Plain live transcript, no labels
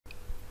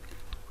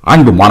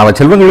அன்பு மாணவ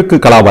செல்வங்களுக்கு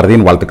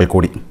கலாபாரதியின் வாழ்த்துக்கள்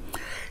கூடி.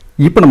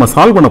 இப்போ நம்ம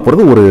சால்வ் பண்ண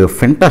போகிறது ஒரு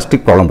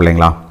ஃபென்டாஸ்டிக் ப்ராப்ளம்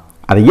பிள்ளைங்களா.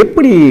 அதை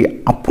எப்படி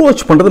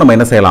அப்ரோச் பண்ணுறது நம்ம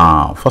என்ன செய்யலாம்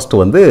ஃபஸ்ட்டு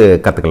வந்து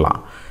கற்றுக்கலாம்.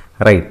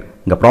 ரைட்,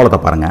 இங்கே ப்ராப்ளத்தை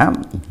பாருங்கள்.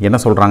 என்ன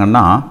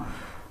சொல்கிறாங்கன்னா,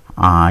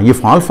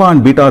 if alpha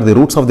and beta R the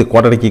roots of the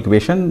quadratic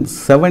equation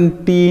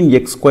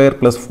 17x²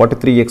 +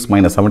 43x -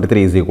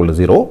 73 is equal to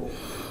 0.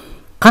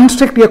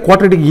 Construct a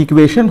quadratic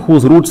equation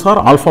whose roots are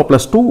alpha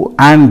plus 2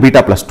 and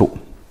beta plus 2.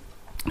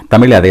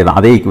 தமிழில்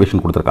அதே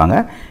ஈக்குவேஷன் கொடுத்துருக்காங்க.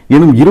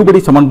 இன்னும் இருபடி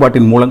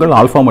சமன்பாட்டின் மூலங்கள்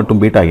ஆல்ஃபா மற்றும்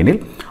பீட்டா எனில்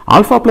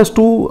alpha plus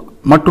 2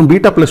 மற்றும்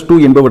பீட்டா ப்ளஸ் 2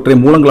 என்பவற்றை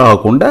மூலங்களாக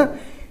கொண்ட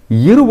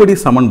இருபடி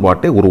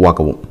சமன்பாட்டை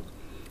உருவாக்கவும்.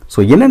 ஸோ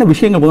என்னென்ன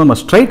விஷயங்கள் போது நம்ம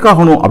ஸ்ட்ரைக்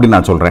ஆகணும் அப்படின்னு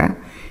நான் சொல்கிறேன்.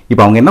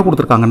 இப்போ அவங்க என்ன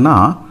கொடுத்துருக்காங்கன்னா,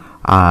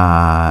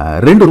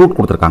 ரெண்டு ரூட்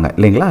கொடுத்துருக்காங்க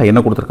இல்லைங்களா. என்ன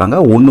கொடுத்துருக்காங்க,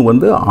 ஒன்று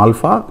வந்து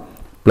ஆல்ஃபா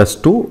ப்ளஸ்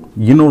 2,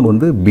 இன்னொன்று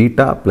வந்து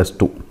பீட்டா ப்ளஸ்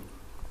 2.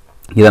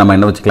 இதை நம்ம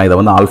என்ன வச்சுக்கலாம், இதை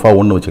வந்து ஆல்ஃபா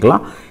 1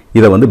 வச்சுக்கலாம்,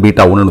 இதை வந்து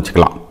பீட்டா 1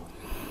 வச்சுக்கலாம்.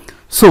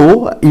 ஸோ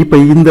இப்போ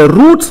இந்த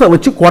ரூட்ஸை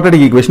வச்சு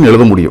குவாட்ரடிக் ஈக்குவேஷன்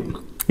எழுத முடியும்.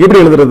 எப்படி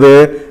எழுதுறது,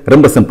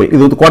 ரொம்ப சிம்பிள்.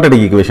 இது வந்து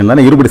குவாட்ரடிக் ஈக்குவேஷன்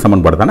தானே, இருபடி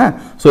சமன்பாடு தானே.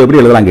 ஸோ எப்படி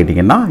எழுதலாம்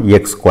கேட்டிங்கன்னா,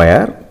 x²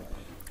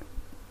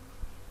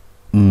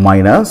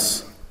 minus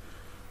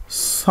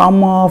sum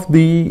of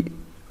the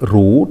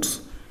roots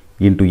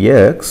into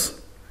x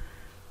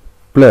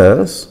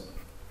plus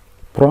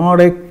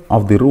product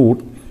of the root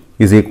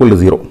is equal to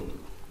 0.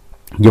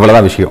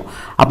 இவ்வளோதான் விஷயம்.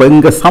 அப்போ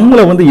இங்கே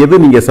சம்மில் வந்து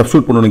எது நீங்கள்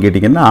சப்ஸ்டியூட் பண்ணணும்னு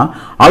கேட்டிங்கன்னா,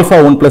 ஆல்ஃபா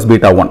 1 +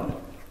 பீட்டா 1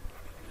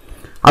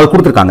 அது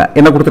கொடுத்துருக்காங்க.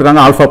 என்ன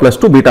கொடுத்துருக்காங்க, ஆல்ஃபா ப்ளஸ்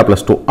 2 பீட்டா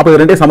ப்ளஸ் 2. அப்போ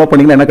ரெண்டே சம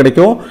பண்ணிங்கன்னா என்ன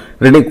கிடைக்கும்,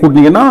 ரெண்டே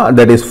கூட்டினீங்கன்னா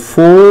தட் இஸ்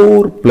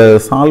 4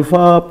 +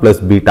 ஆல்ஃபா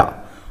 + பீட்டா.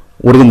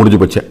 ஒரு இது முடிஞ்சு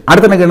போச்சு.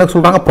 அடுத்து எனக்கு என்ன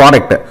சொல்கிறாங்க,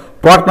 ப்ராடக்ட்.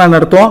 ப்ராடக்ட்னா என்ன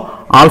அர்த்தம்,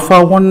 alpha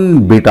 1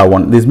 beta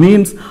 1. This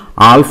means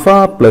alpha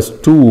plus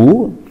 2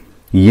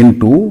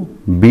 into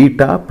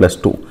beta plus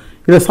 2.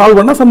 இதை சால்வ்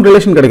பண்ணால் சம்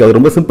ரிலேஷன் கிடைக்காது,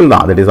 ரொம்ப சிம்பிள்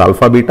தான். That is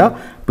alpha beta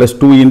plus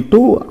 2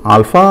 into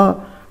alpha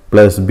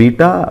plus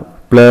beta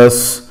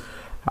plus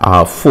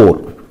 4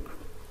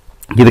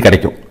 இது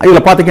கிடைக்கும்.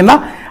 இதில் பார்த்தீங்கன்னா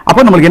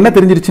அப்போ நம்மளுக்கு என்ன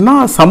தெரிஞ்சிருச்சுன்னா,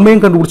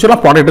 சம்மையும்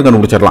கண்டுபிடிச்சிடலாம், ப்ராடக்ட்டும்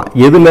கண்டுபிடிச்சிடலாம்.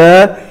 எதில்,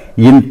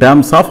 in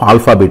terms of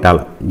alpha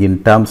பீட்டாவில். In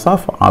terms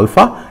of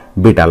alpha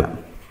பீட்டாவில்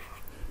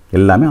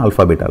எல்லாமே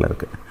ஆல்ஃபா பீட்டாவில்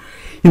இருக்குது.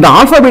 இந்த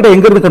ஆல்ஃபா பீட்டா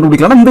எங்கேருந்து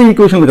கண்டுபிடிக்கலாம், இந்த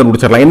ஈக்குவேஷன்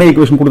கண்டுபிடிச்சிடலாம். என்ன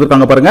ஈக்குவேஷன்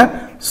கொடுத்துருக்காங்க பாருங்க,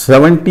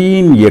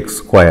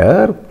 17x²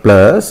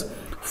 +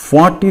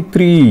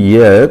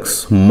 43x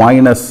 -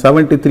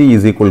 73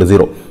 is equal to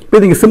 0. இப்போ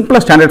நீங்கள்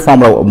சிம்பிளாக ஸ்டாண்டர்ட்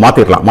ஃபார்மில்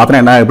மாற்றிடலாம்.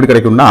 மாற்றினா என்ன எப்படி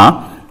கிடைக்கும்னா,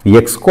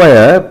 x²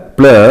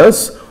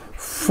 +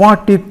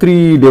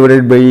 43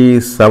 divided by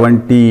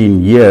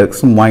 17x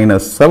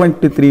minus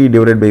 73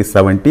 divided by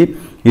 70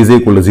 is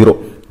equal to 0.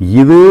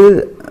 இது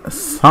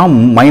sum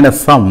minus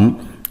sum,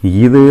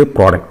 இது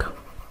product.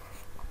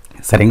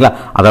 சரிங்களா.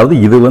 அதாவது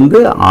இது வந்து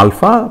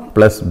ஆல்ஃபா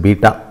ப்ளஸ்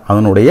பீட்டா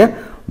அதனுடைய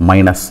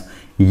மைனஸ்,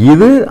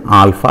 இது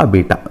ஆல்ஃபா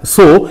பீட்டா.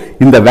 ஸோ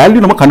இந்த வேல்யூ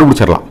நம்ம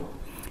கண்டுபிடிச்சிடலாம்.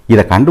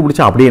 இதை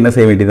கண்டுபிடிச்சா அப்படியே என்ன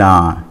செய்ய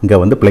வேண்டியதான், இங்கே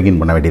வந்து பிளக்இன்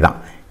பண்ண வேண்டியதான்.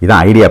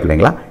 இதான் ஐடியா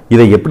பிள்ளைங்களா.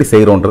 இதை எப்படி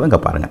செய்கிறோன்றதை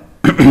இங்கே பாருங்கள்.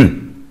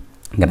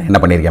 இங்கே நான் என்ன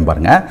பண்ணியிருக்கேன்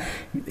பாருங்கள்,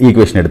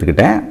 ஈக்குவேஷன்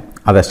எடுத்துக்கிட்டேன்,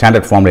 அதை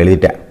ஸ்டாண்டர்ட் ஃபார்மில்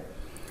எழுதிட்டேன்.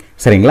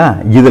 சரிங்களா.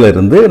 இதில்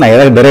இருந்து நான்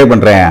எதாவது டெரைவ்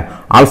பண்ணுறேன்,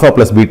 ஆல்ஃபா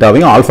ப்ளஸ்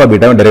பீட்டாவையும் ஆல்ஃபா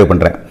பீட்டாவையும் டெரைவ்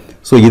பண்ணுறேன்.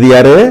 ஸோ இது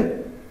யார்,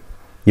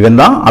 இவன்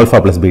தான் alpha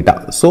plus beta.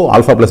 So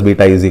alpha plus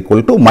beta is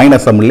equal to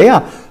minus some இல்லையா.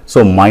 So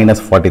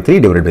minus 43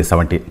 divided by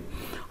 17.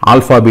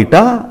 Alpha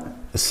beta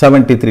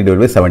 73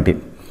 divided by 17.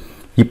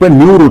 இப்போ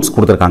நியூ ரூட்ஸ்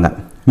கொடுத்துருக்காங்க.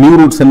 நியூ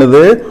ரூட்ஸ்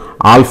என்னது,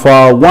 ஆல்ஃபா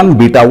 1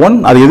 பீட்டா 1.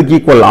 அது எதுக்கு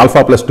equal,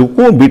 alpha plus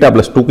 2க்கும் beta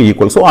plus 2க்கும்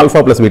equal. So alpha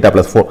plus beta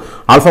plus 4.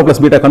 Alpha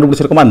plus beta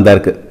கண்டுபிடிச்சிருக்கோமா, இந்த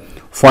இருக்கு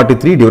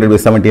 43 divided by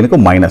 17க்கு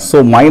minus. So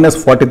minus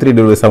 43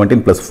 divided by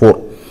 17 + 4.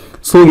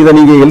 So இதை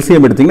நீங்கள்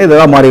LCM எடுத்தீங்கன்னா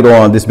இதெல்லாம்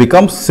மாறிடும். This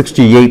becomes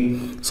 68.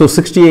 So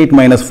 68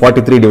 -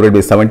 43 divided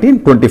by 17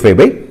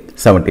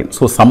 25/17.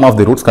 So some of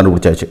the roots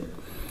கண்டுபிடிச்சாச்சு.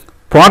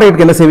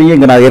 ப்ராடக்ட்க்கு என்ன செய்வீங்க,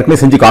 இங்கே நான் ஏற்கனவே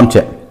செஞ்சு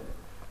காமிச்சேன்,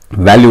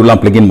 வேல்யூலாம்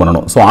பிளக்இன்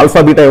பண்ணணும். ஸோ ஆல்ஃபா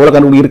பீட்டா எவ்வளோ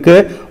கண்டுபிடிக்கு,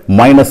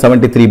 மைனஸ்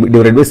 73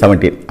 divided by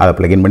 17. அதை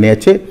பிளக்இன்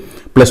பண்ணியாச்சு.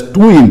 Plus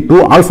 2 into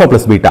alpha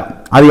plus beta,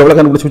 அது எவ்வளோ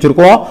கண்டுபிடிச்சி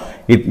வச்சிருக்கோம்,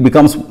 it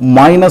becomes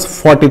minus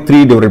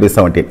 43 divided by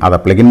 17. அதை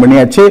பிளக்இன்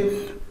பண்ணியாச்சு.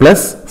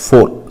 ப்ளஸ்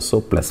 4. So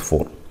plus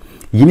 4.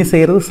 இனி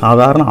செய்கிறது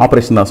சாதாரண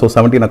ஆப்ரேஷன் தான். ஸோ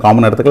 17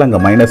 காமன் எடுத்துக்கலாம்.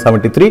 இங்கே மைனஸ்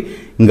 73,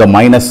 இங்கே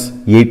மைனஸ்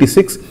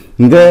 86,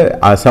 இங்கே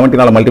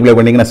 17 மல்டிப்ளை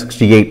பண்ணிங்கன்னா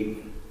 68.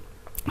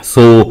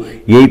 ஸோ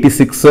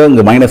 86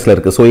 இங்கே மைனஸில்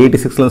இருக்குது. ஸோ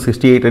 86ல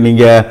 68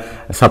 நீங்கள்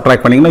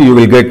சப்ட்ராக்ட் பண்ணிங்கன்னா you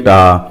will get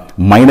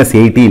minus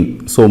 18.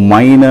 So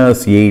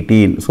minus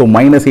 18. So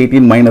minus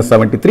 18 minus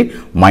 73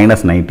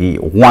 minus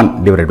 91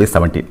 divided by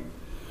 17.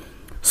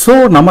 So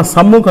நம்ம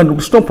சம்மும்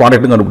கண்டுபிடிச்சிட்டோம்,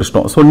 ப்ராடக்ட்டும்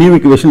கண்டுபிடிச்சிட்டோம். ஸோ நியூ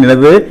ஈக்குவேஷன்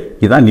என்னது,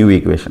 இதுதான் new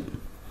equation.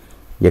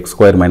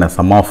 x² minus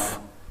sum of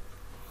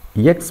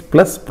x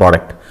plus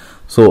product.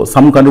 So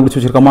some கண்டுபிடிச்சி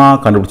வச்சிருக்கோமா,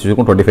 கண்டுபிடிச்சி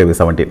வச்சிருக்கோம்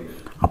 25/17.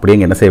 அப்படியே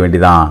என்ன செய்ய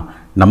வேண்டியதான்,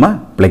 நம்ம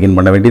பிளக்இன்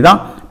பண்ண வேண்டியதான்.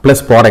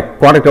 Plus product.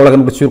 ப்ராடக்ட் எவ்வளோ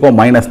கண்டுபிடிச்சிருக்கோம்,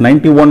 மைனஸ்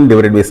 91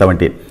 divided by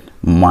 17.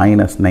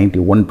 மைனஸ்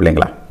 91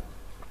 பிள்ளைங்களா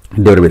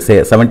divided by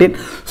 17.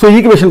 ஸோ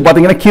ஈக்குவேஷன்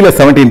பார்த்தீங்கன்னா கீழே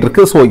 17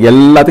 இருக்குது. ஸோ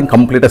எல்லாத்தையும்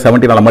கம்ப்ளீட்டாக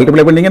 17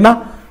 மல்டிப்ளை பண்ணிங்கன்னா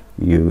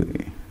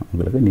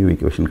உங்களுக்கு நியூ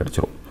ஈக்குவேஷன்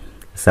கிடச்சிரும்.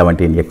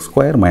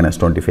 17x² -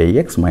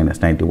 25x -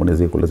 91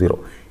 is equal to 0.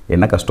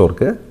 என்ன கஷ்டம்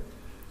இருக்குது,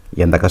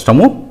 எந்த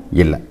கஷ்டமும்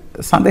இல்லை.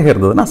 சந்தேகம்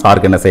இருந்ததுன்னா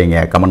சாருக்கு என்ன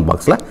செய்யுங்க, கமெண்ட்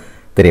பாக்ஸில்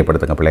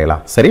தெரியப்படுத்துங்க பிள்ளைகளா.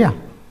 சரியா?